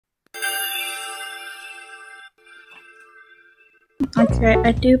Okay,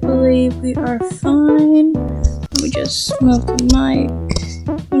 I do believe we are fine. Let me just move the mic.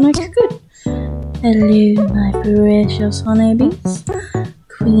 The mic is good. Hello, my precious honeybees.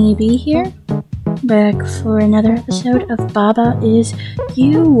 Queenie Bee here, back for another episode of Baba Is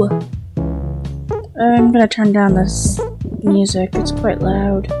You. I'm gonna turn down this music, it's quite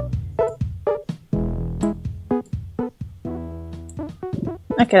loud.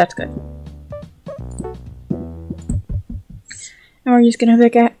 Okay, that's good. And we're just gonna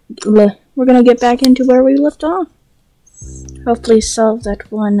get back into where we left off. Hopefully solve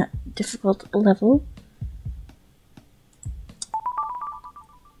that one difficult level.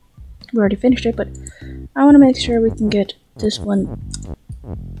 We already finished it, but I want to make sure we can get this one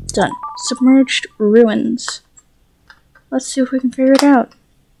done. Submerged ruins. Let's see if we can figure it out.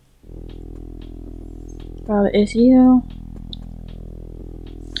 Baba Is You.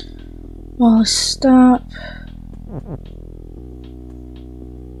 Well, stop.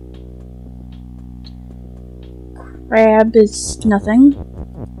 Crab is nothing.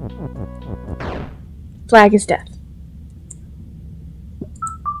 Flag is death.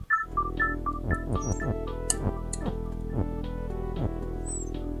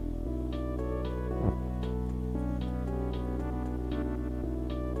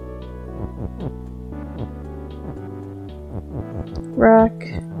 Rock.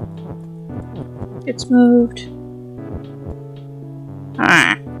 It's moved.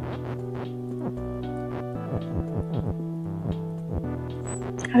 Ah.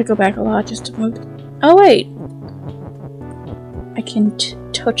 Gotta go back a lot just to move. Oh wait! I can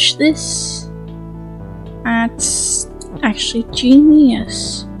touch this? That's actually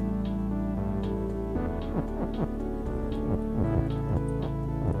genius.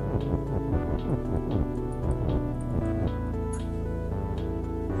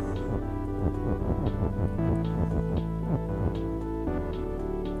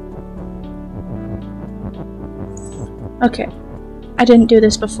 Okay. I didn't do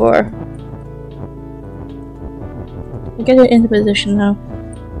this before. I'll get it into position though,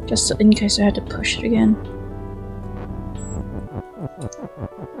 just so in case I had to push it again.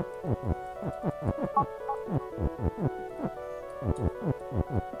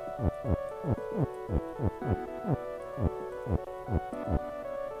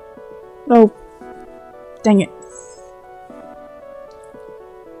 Oh, dang it.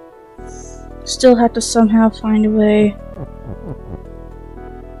 Still have to somehow find a way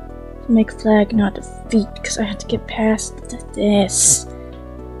to make flag not defeat, because I have to get past this.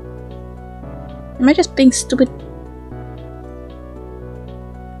 Am I just being stupid?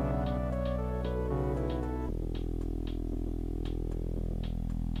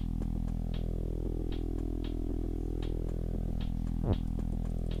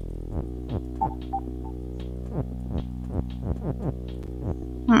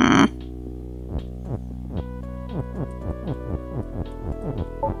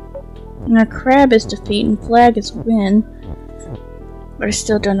 Now crab is defeat and flag is win, but I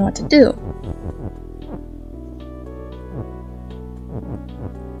still don't know what to do.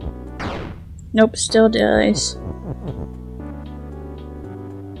 Nope, still dies.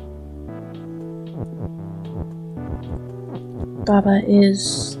 Baba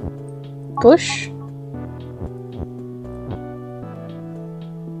is push.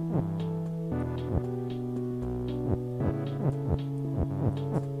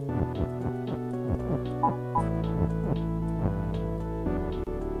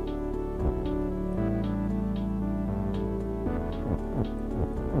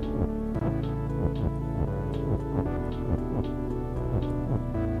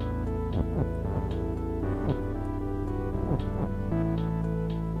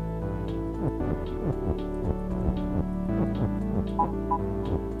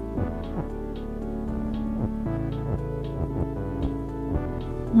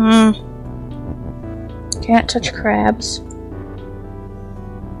 Can't touch crabs.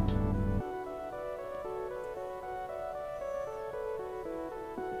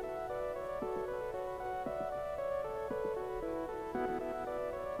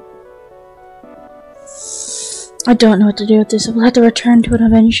 I don't know what to do with this. We'll have to return to it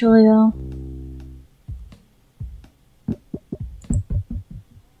eventually, though.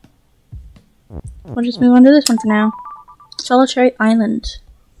 We'll just move on to this one for now. Solitary Island.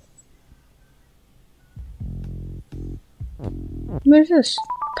 What is this?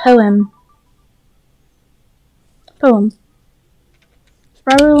 Poem. Poem.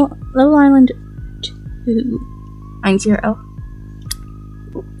 Spiral Level Island 290.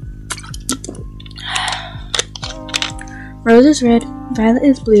 Rose is red, violet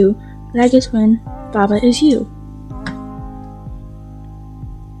is blue, flag is win, Baba is you.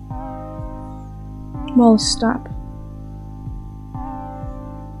 Whoa, stop.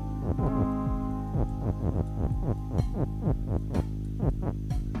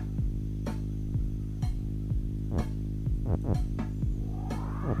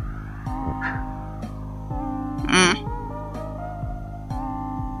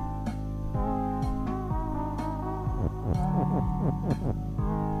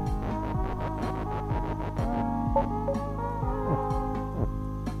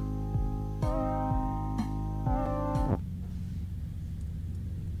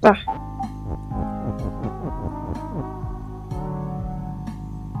 Bah.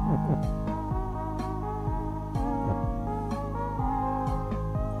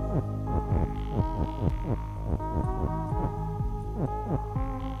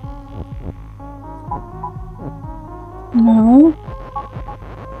 No.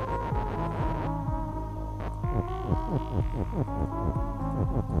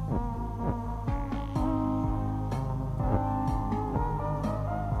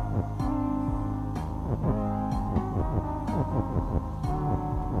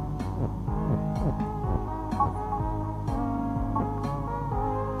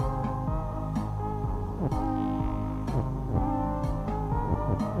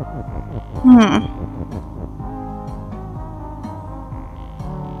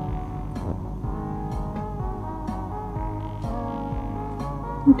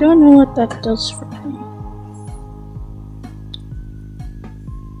 I don't know what that does for me.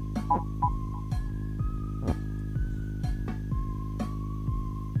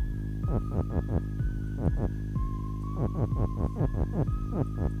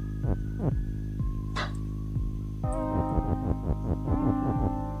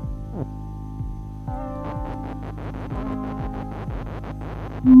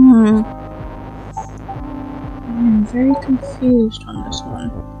 I'm very confused on this one.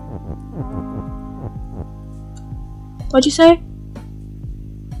 What'd you say?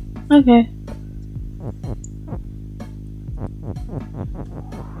 Okay.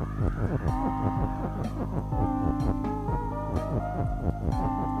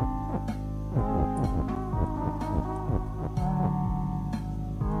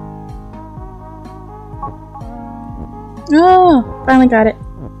 Oh, finally got it.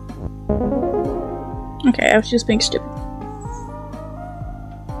 Okay, I was just being stupid.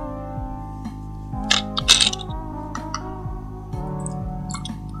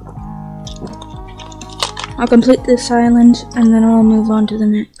 I'll complete this island and then I'll move on to the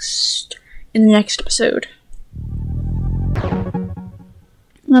next in the next episode.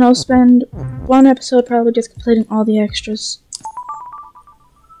 And I'll spend one episode probably just completing all the extras.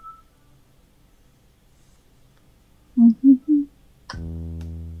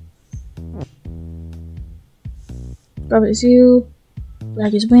 Baba is you,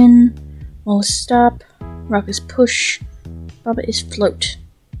 Black is win, Wall is stop, Rock is push, Baba is float.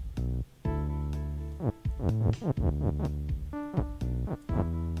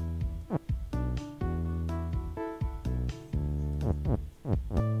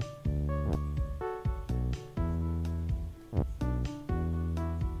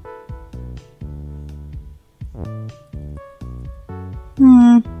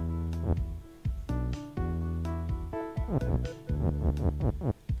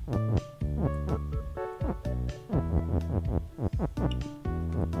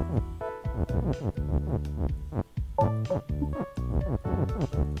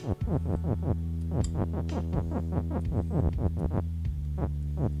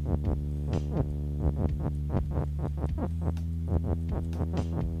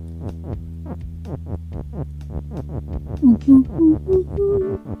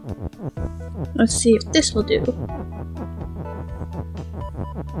 Let's see if this will do.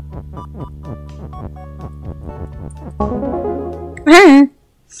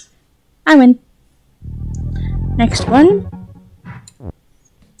 I win. Next one.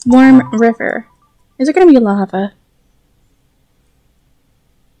 Warm river. Is it gonna be lava?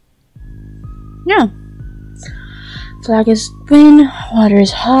 No. Flag is win, water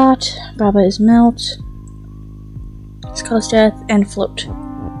is hot, Baba is melt, Skull is death, and float.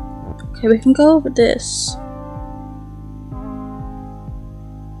 Okay, we can go over this.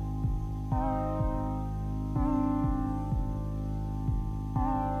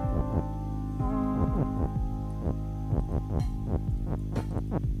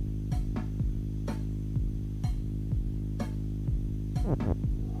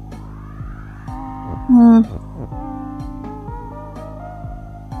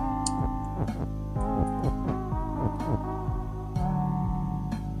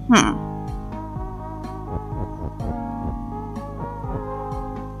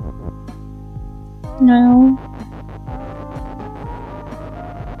 No.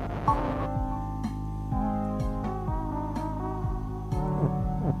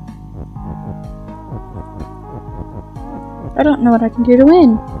 I don't know what I can do to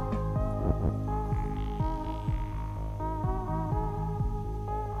win.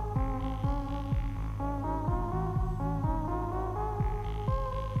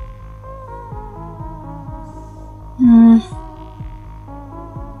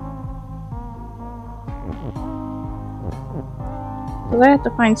 Because I have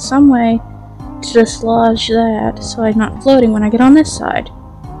to find some way to dislodge that so I'm not floating when I get on this side.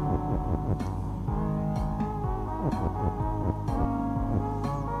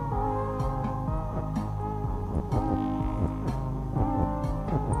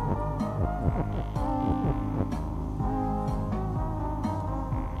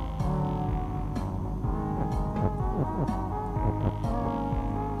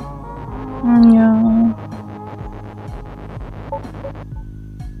 No.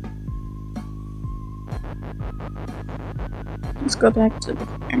 Let's go back to the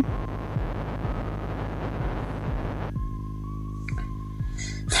beginning.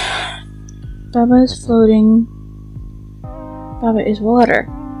 Baba is floating. Baba is water.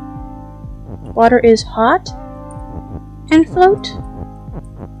 Water is hot and float.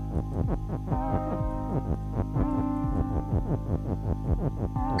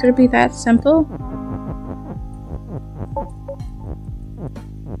 Could it be that simple?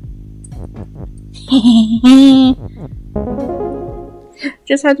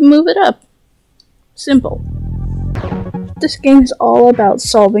 Just had to move it up. Simple. This game is all about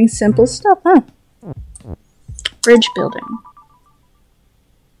solving simple stuff, huh? Bridge building.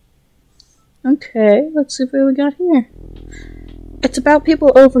 Okay, let's see what we got here. It's about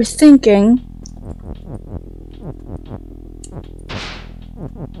people overthinking.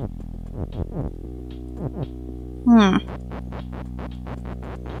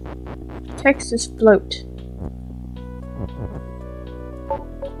 Text is float.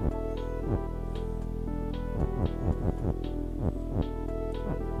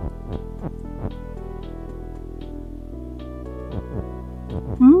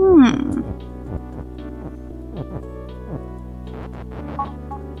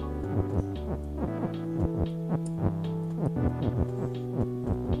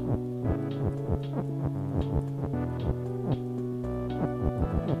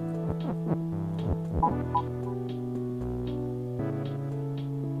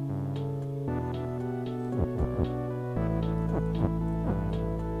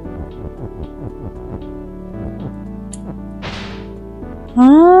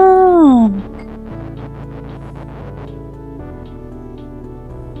 Oh.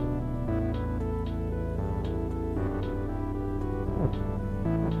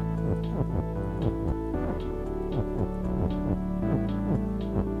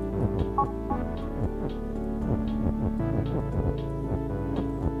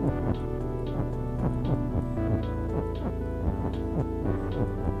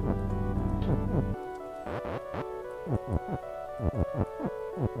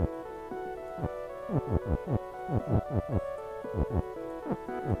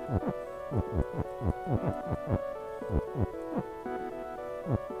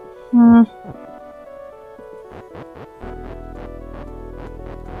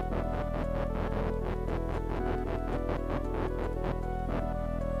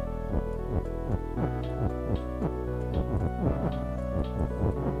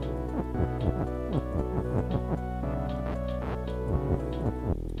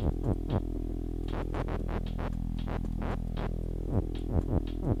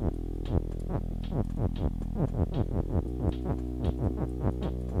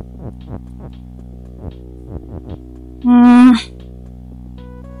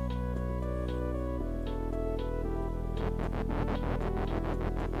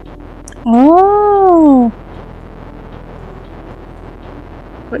 Oh.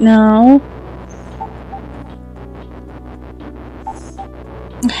 But no.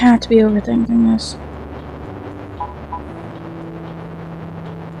 I have to be overthinking this.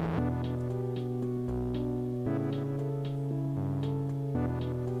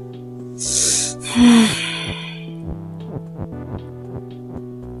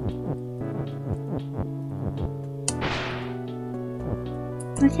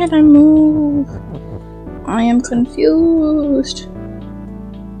 Why can't I move? I am confused.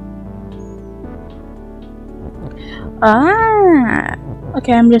 Ah!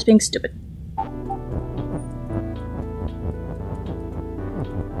 Okay, I'm just being stupid.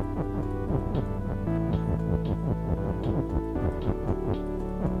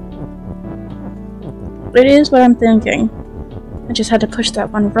 It is what I'm thinking. I just had to push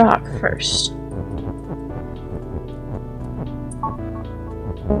that one rock first.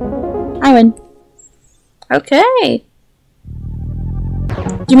 I win. Okay.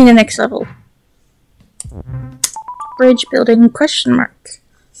 Give me the next level. Bridge building question mark.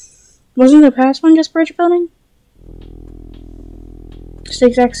 Wasn't the past one just bridge building? It's the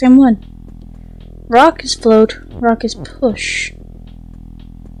exact same one. Rock is float, rock is push.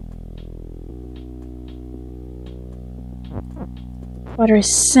 Water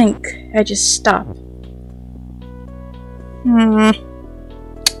is sink, I just stop.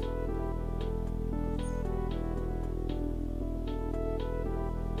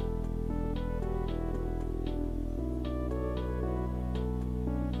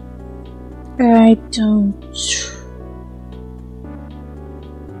 I don't...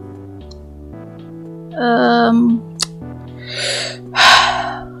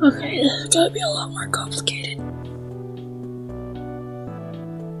 Okay, this is gonna be a lot more complicated.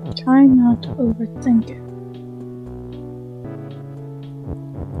 Try not to overthink it.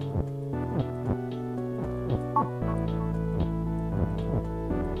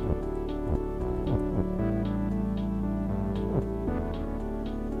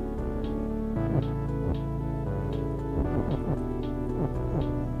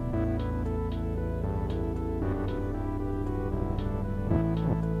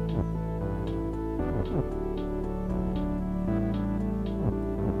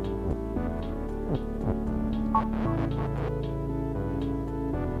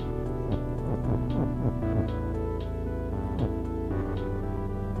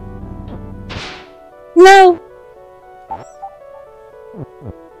 No!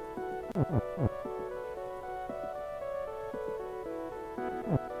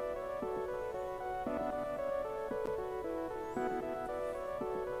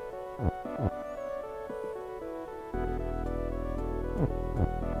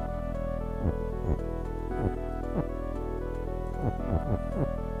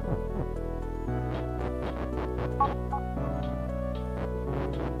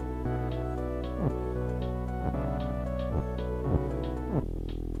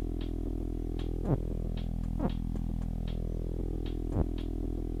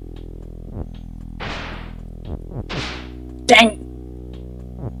 Dang!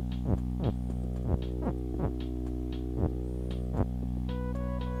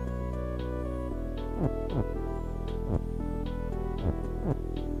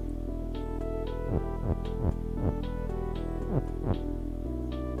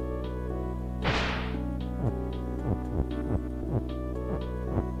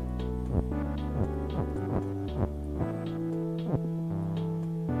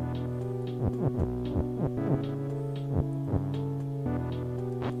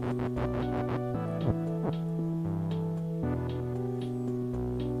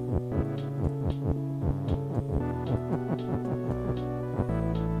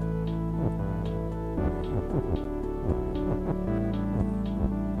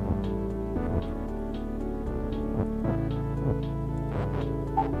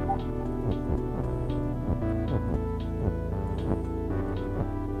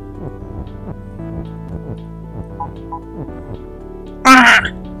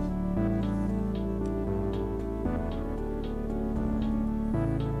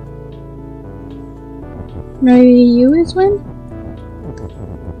 Maybe you is win?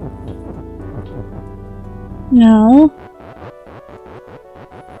 No.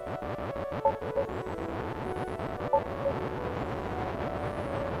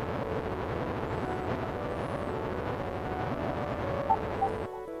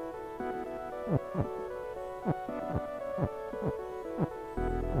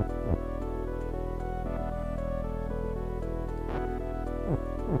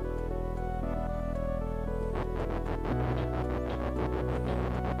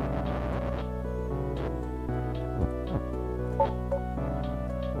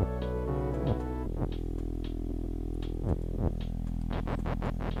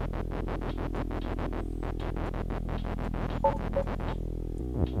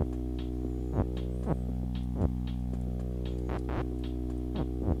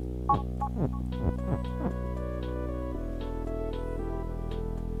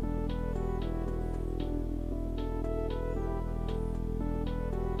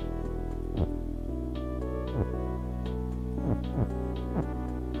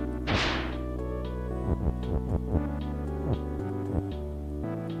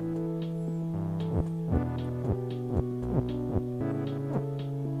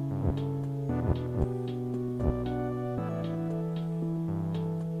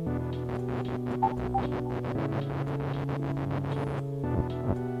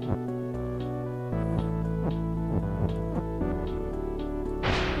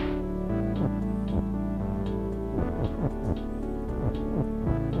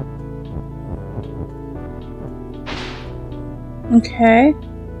 Okay.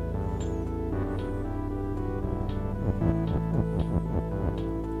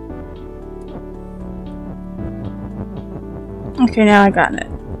 Okay, now I got it.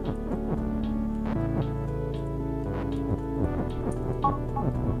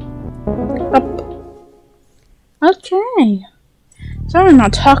 Up. Okay. Sorry I'm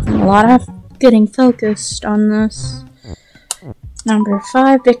not talking a lot. I'm getting focused on this. Number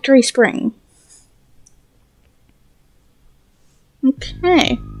 5, Victory Spring.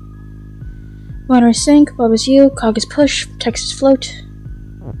 Okay. Water sink, Bob is you, Cog is push, text is float.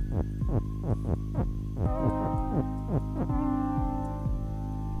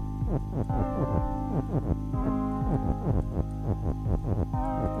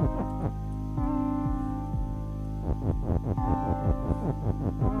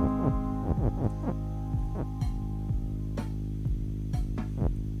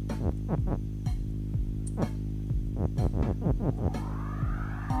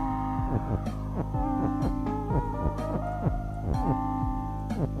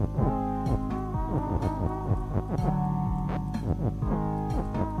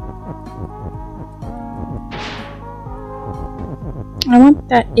 I want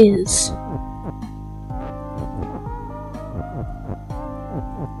that is.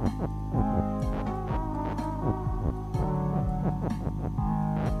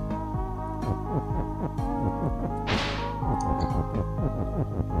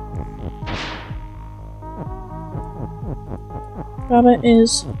 Baba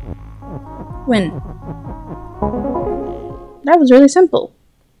is win. That was really simple.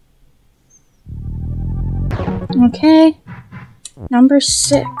 Okay. Number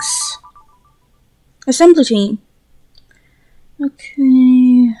 6. Assembly team.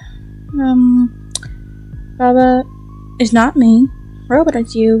 Okay. Baba is not me. Robot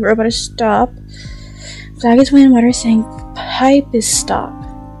is you. Robot is stop. Flag is win. Water sink. Pipe is stop.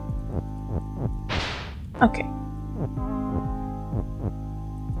 Okay.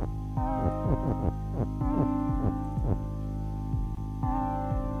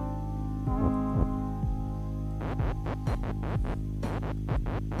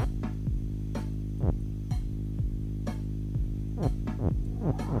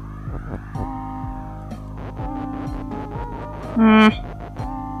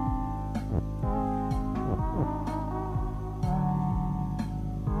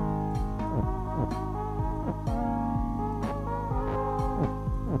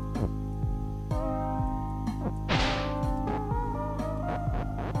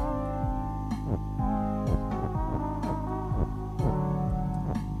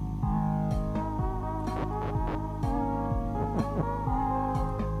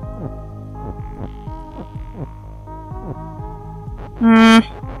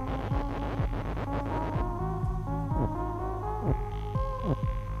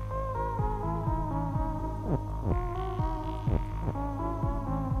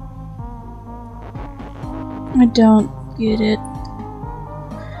 I don't get it.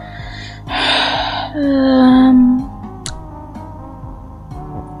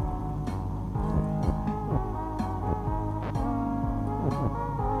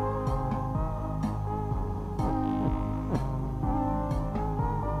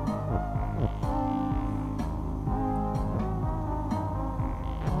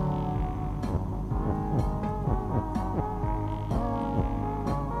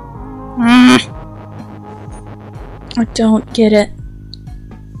 I don't get it.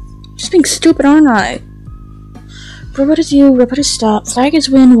 Just being stupid, aren't I? Robot is you, robot is stop, flag is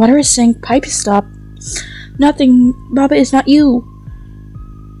win, water is sink, pipe is stop. Nothing, Baba is not you.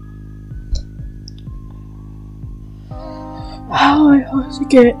 How am I supposed to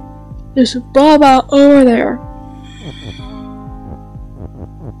get this Baba over there?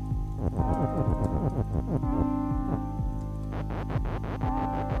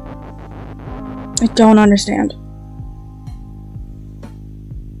 I don't understand.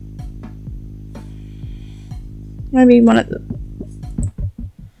 Maybe one of the...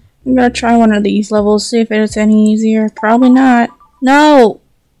 I'm gonna try one of these levels, see if it's any easier. Probably not. No!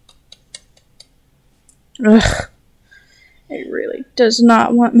 Ugh. It really does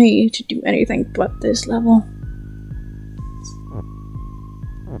not want me to do anything but this level.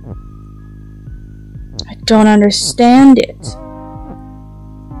 I don't understand it.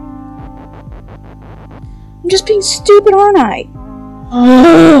 I'm just being stupid, aren't I?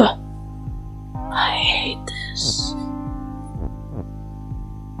 Ugh. I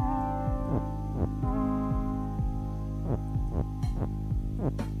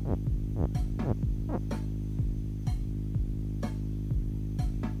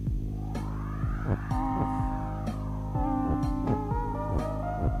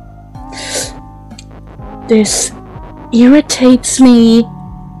This irritates me.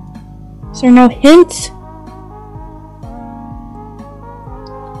 Is there no hint?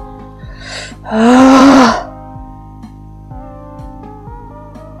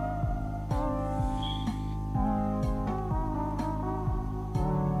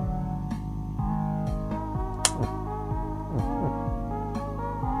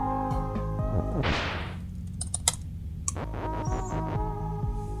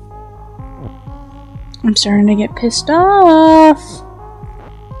 I'm starting to get pissed off.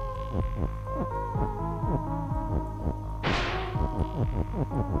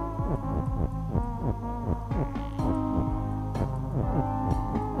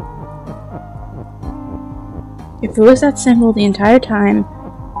 If it was that simple the entire time.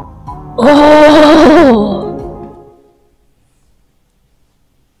 Oh!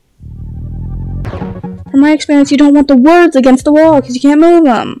 From my experience, you don't want the words against the wall because you can't move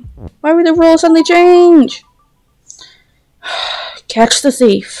them. Why would the rules suddenly change? Catch the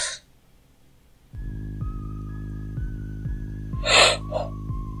thief.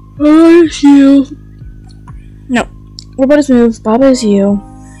 Oh, it's you. No. Robot is moved. Baba is you.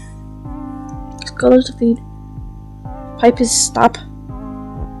 Skull is defeat. Pipe is stop.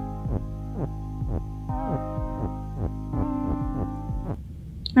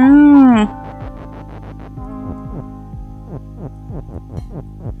 Ah.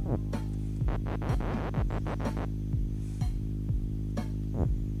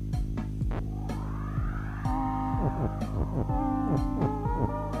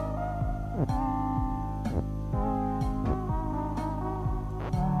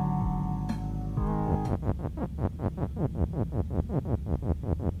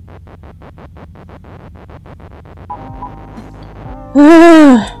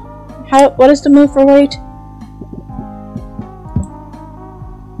 What is the move for weight?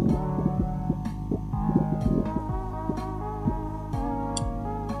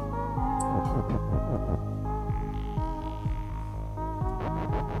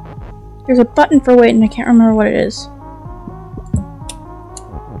 There's a button for weight and I can't remember what it is.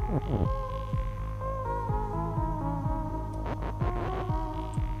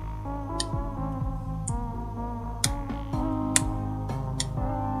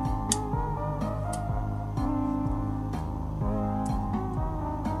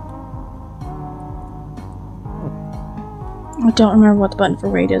 I don't remember what the button for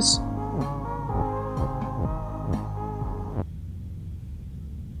weight is.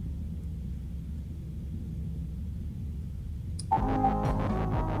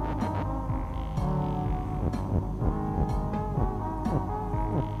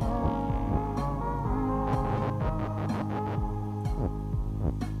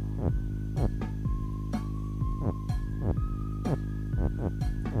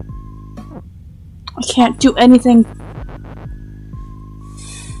 I can't do anything.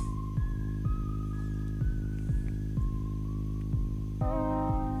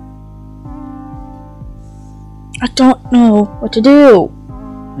 I don't know what to do.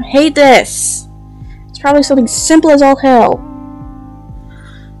 I hate this. It's probably something simple as all hell.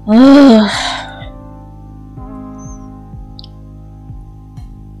 Ugh.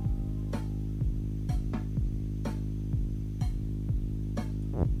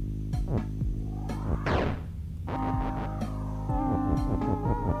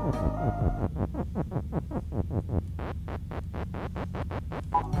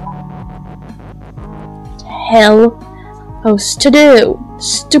 Hell supposed to do?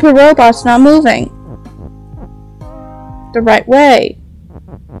 Stupid robot's not moving the right way.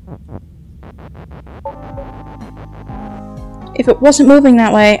 If it wasn't moving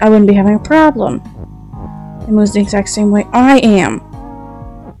that way, I wouldn't be having a problem. It moves the exact same way I am.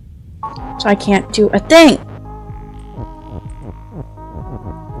 So I can't do a thing.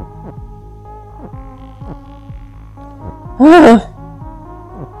 Ugh.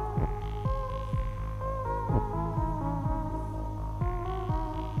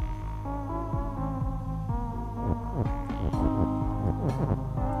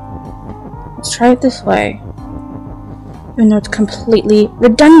 Let's try it this way. Even though it's completely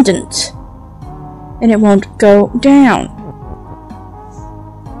redundant. And it won't go down.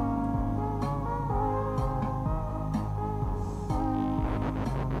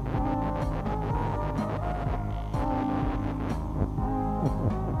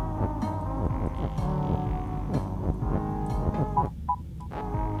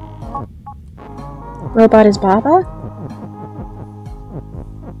 Robot is Baba?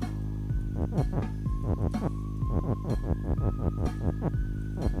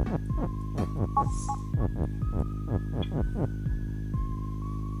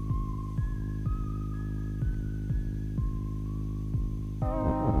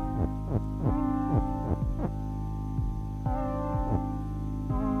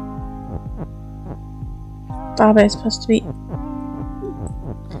 Baba is supposed to be...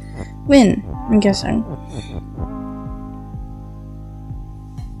 win, I'm guessing.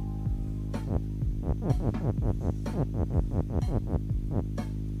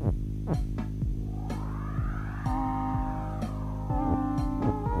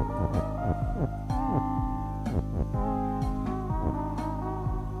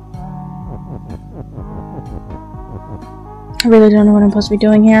 I really don't know what I'm supposed to be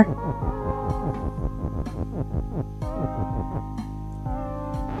doing here.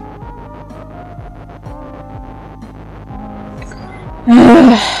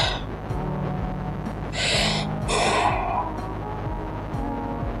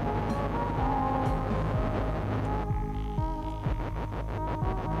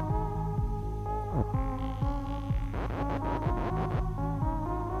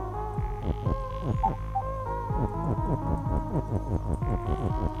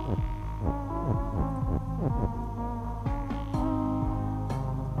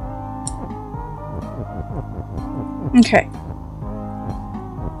 Okay.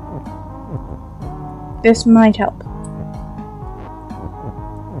 This might help.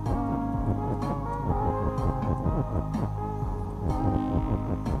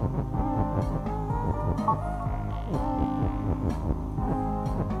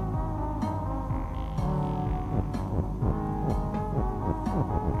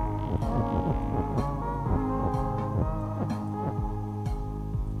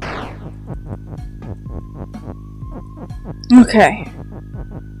 Okay.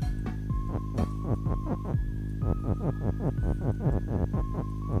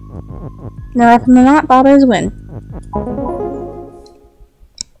 More often than not, Baba's win.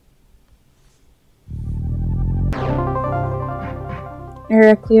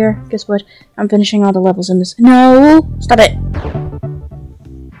 Area clear. Guess what? I'm finishing all the levels in this. No! Stop it!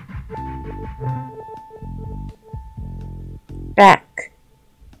 Back.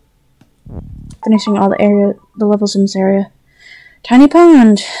 Finishing all the levels in this area. Tiny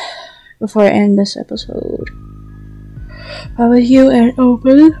pond. Before I end this episode. Barbecue and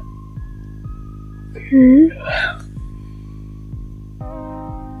open. Okay.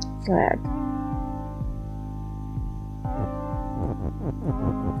 Flag.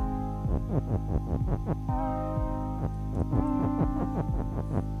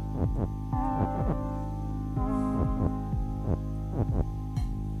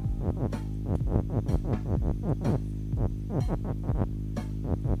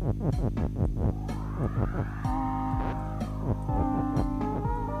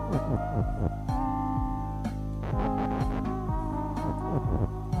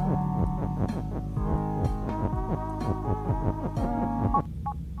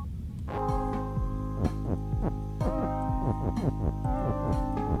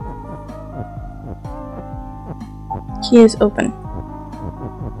 Key is open.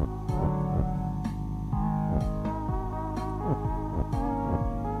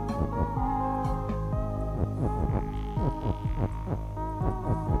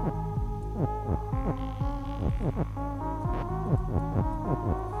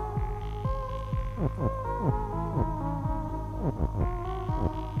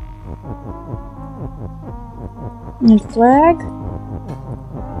 And flag.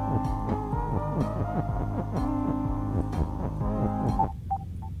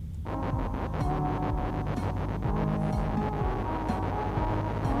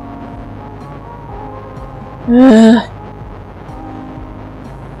 Ugh.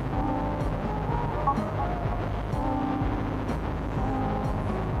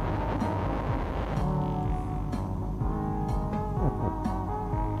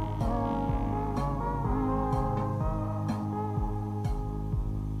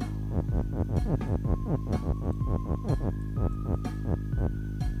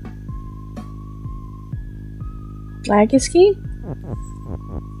 Flag is key?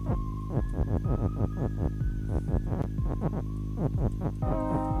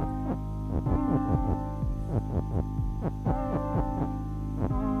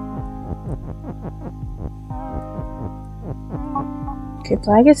 Okay,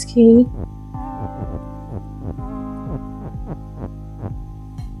 flag is key.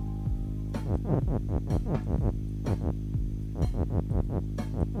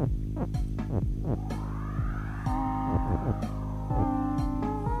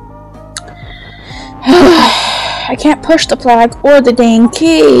 I can't push the flag or the dang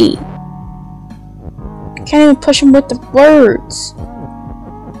key. I can't even push them with the words.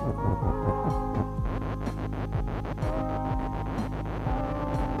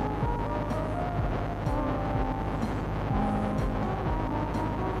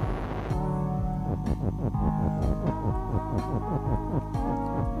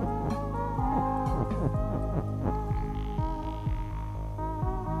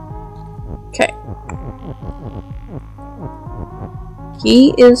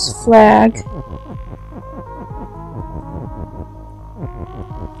 Key is flag.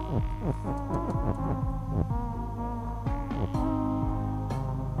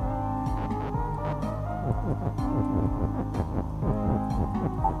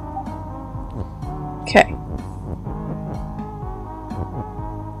 Okay.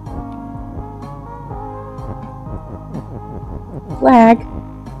 Flag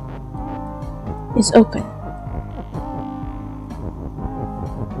is open.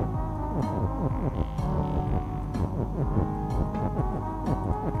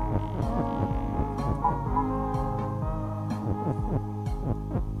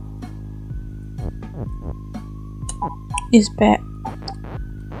 Is back.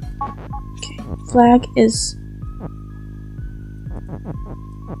 Okay, flag is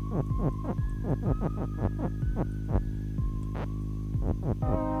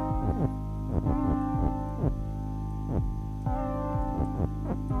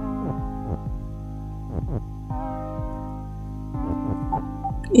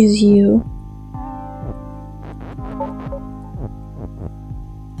you.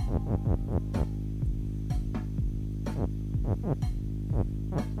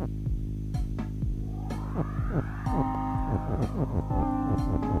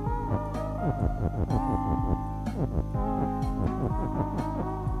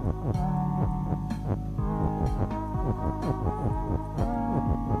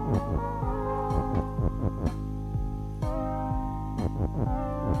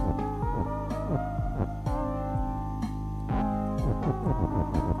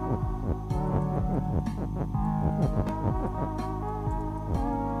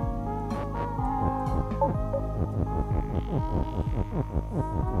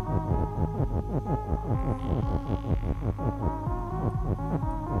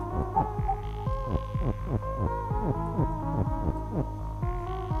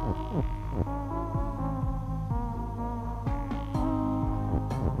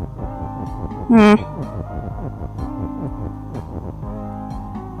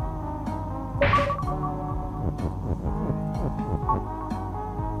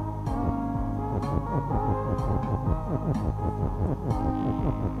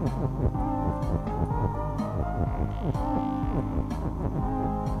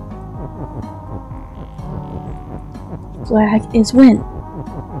 Flag is win.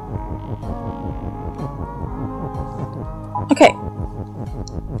 Okay.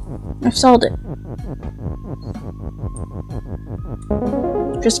 I've solved it.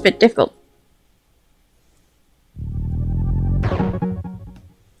 Just a bit difficult.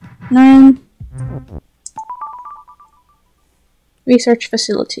 9. Research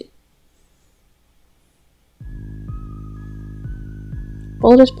facility.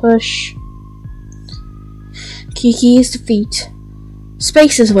 Bolt is push. Kiki is defeat.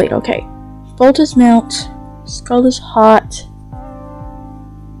 Space is wait, okay. Bolt is melt. Skull is hot.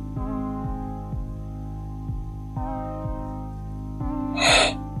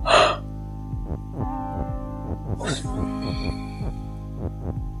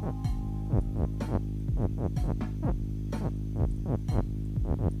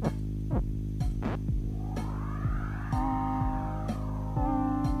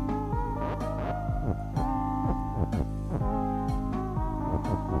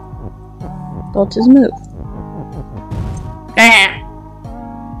 Bolt is move.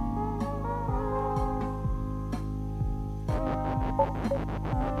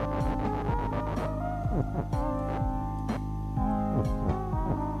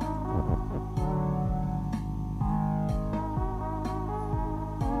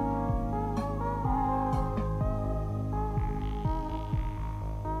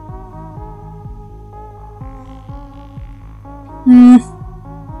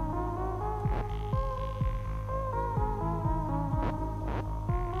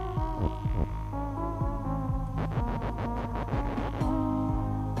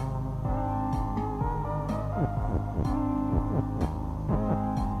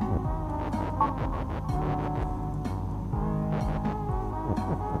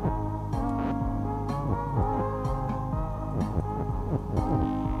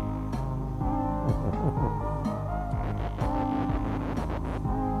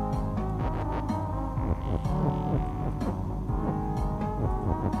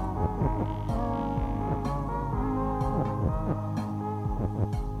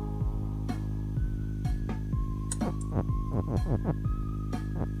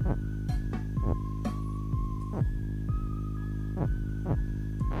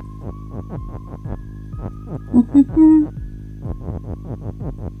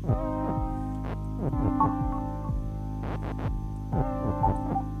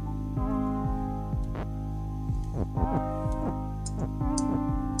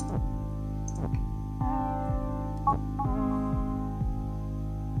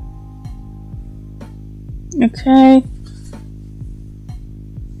 Okay.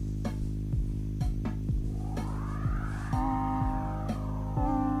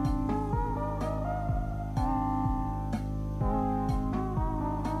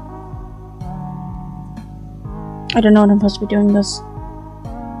 I don't know what I'm supposed to be doing this.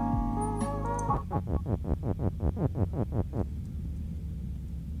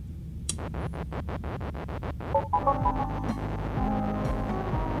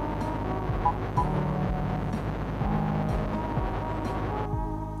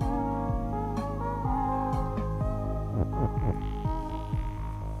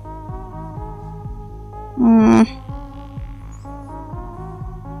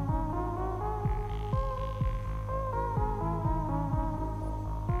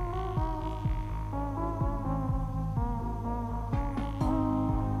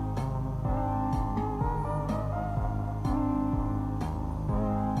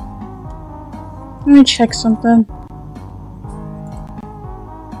 Let me check something.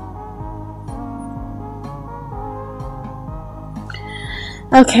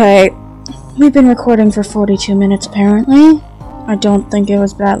 Okay, we've been recording for 42 minutes apparently. I don't think it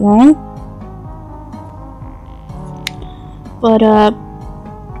was that long. But,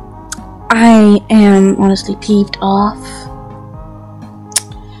 I am honestly peeved off.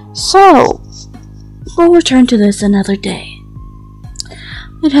 So, we'll return to this another day.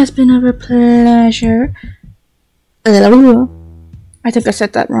 It has been a pleasure. I think I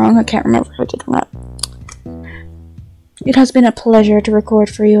said that wrong. I can't remember if I did or not. It has been a pleasure to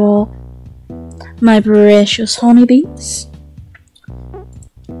record for you all, my precious honeybees.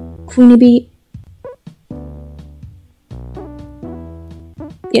 Queenie Bee.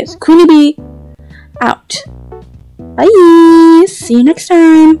 Yes, Queenie Bee out. Bye. See you next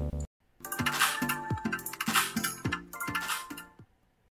time.